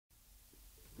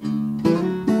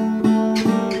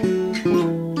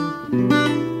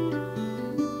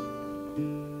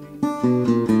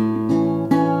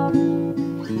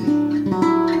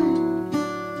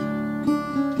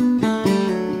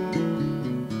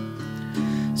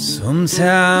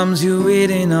Sometimes you're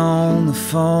waiting on the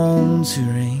phone to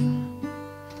ring.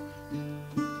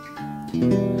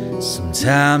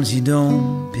 Sometimes you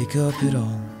don't pick up at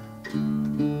all.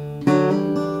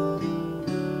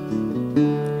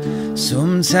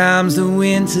 Sometimes the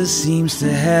winter seems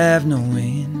to have no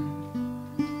end,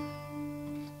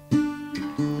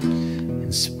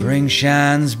 and spring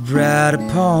shines bright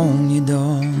upon your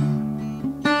door.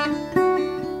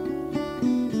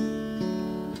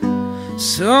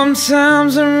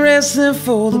 Sometimes I'm wrestling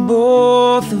for the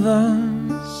both of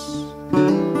us.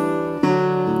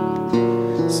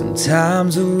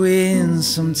 Sometimes I win,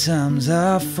 sometimes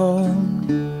I fall.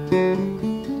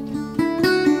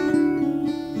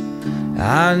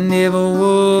 I never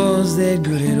was that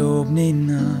good at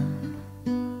opening up.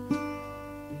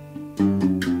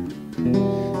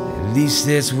 At least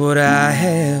that's what I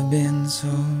have been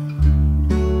told.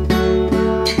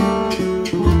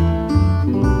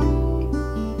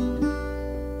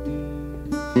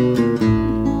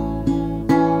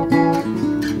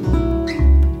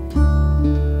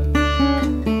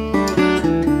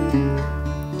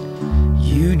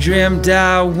 You dreamt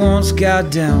I once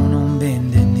got down on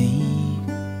bended knee.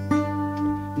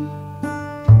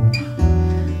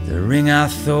 The ring I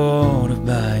thought of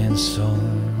buying sold.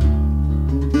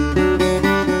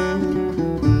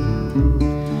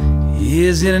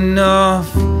 Is it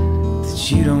enough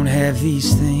that you don't have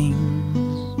these things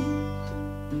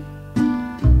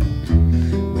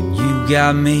when you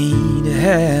got me to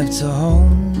have to hold?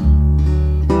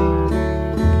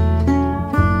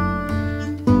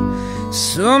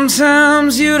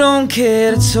 Sometimes you don't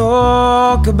care to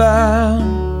talk about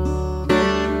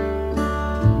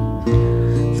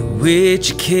the weight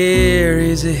you carry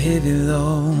is a heavy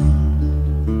load.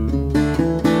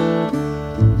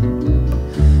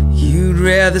 You'd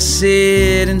rather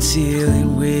sit until it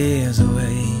wears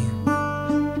away,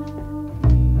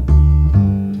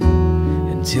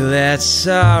 until that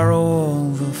sorrow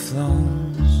overflows.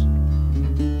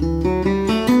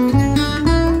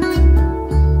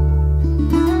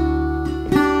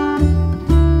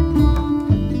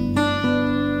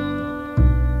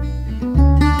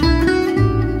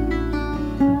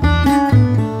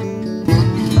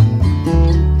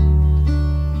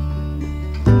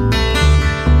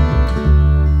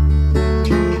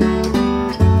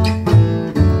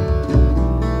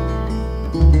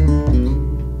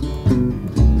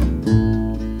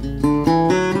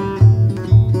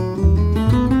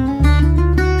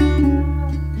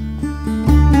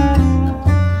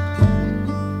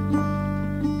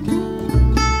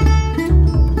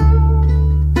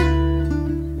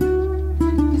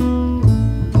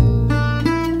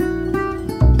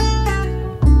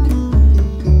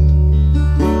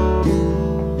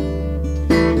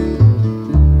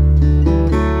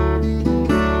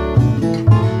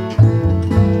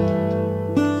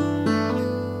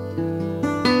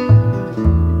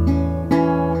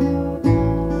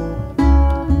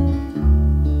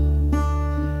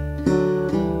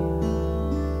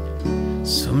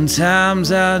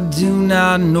 Sometimes I do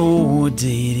not know what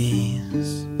day it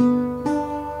is.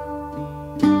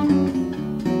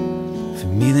 For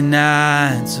me the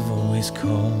nights have always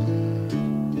cold.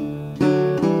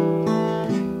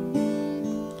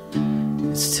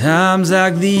 It's times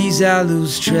like these I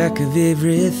lose track of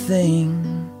everything,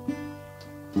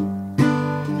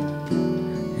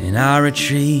 and I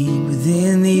retreat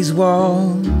within these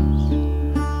walls.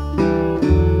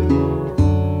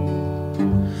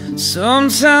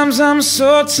 Sometimes I'm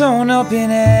so torn up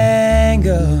in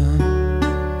anger,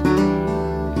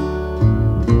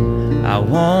 I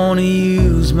wanna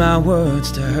use my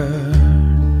words to hurt.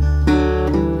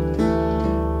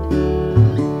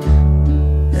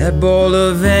 That ball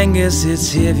of anger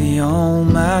sits heavy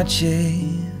on my chest.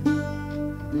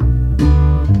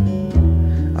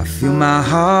 I feel my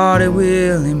heart, it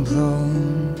will implode.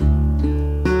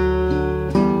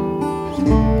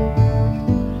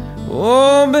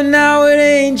 Oh, but now it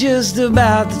ain't just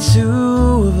about the two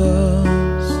of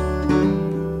us.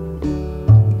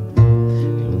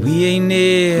 We ain't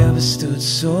never stood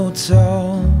so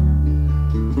tall.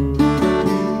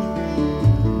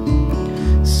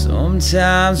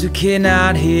 Sometimes we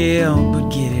cannot help but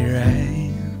get it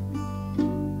right.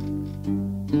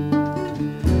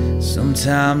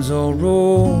 Sometimes all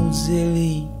roads they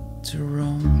lead